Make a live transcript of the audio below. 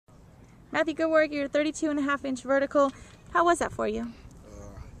Matthew, good work. You're 32.5-inch vertical. How was that for you?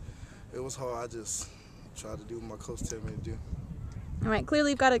 It was hard. I just tried to do what my coach told me to do. All right,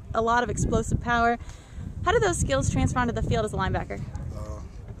 clearly you've got a lot of explosive power. How do those skills transfer onto the field as a linebacker?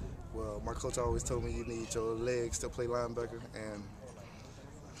 Well, my coach always told me you need your legs to play linebacker, and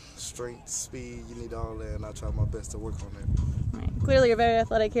strength, speed, you need all that, and I try my best to work on that. All right, clearly you're very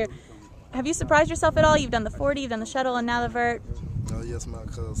athletic here. Have you surprised yourself at all? You've done the 40, you've done the shuttle, and now the vert. Yes, ma'am,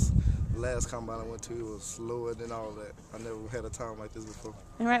 because the last combine I went to was slower than all that. I never had a time like this before.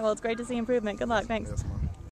 All right, well, it's great to see improvement. Good luck. Thanks. Yes, ma'am.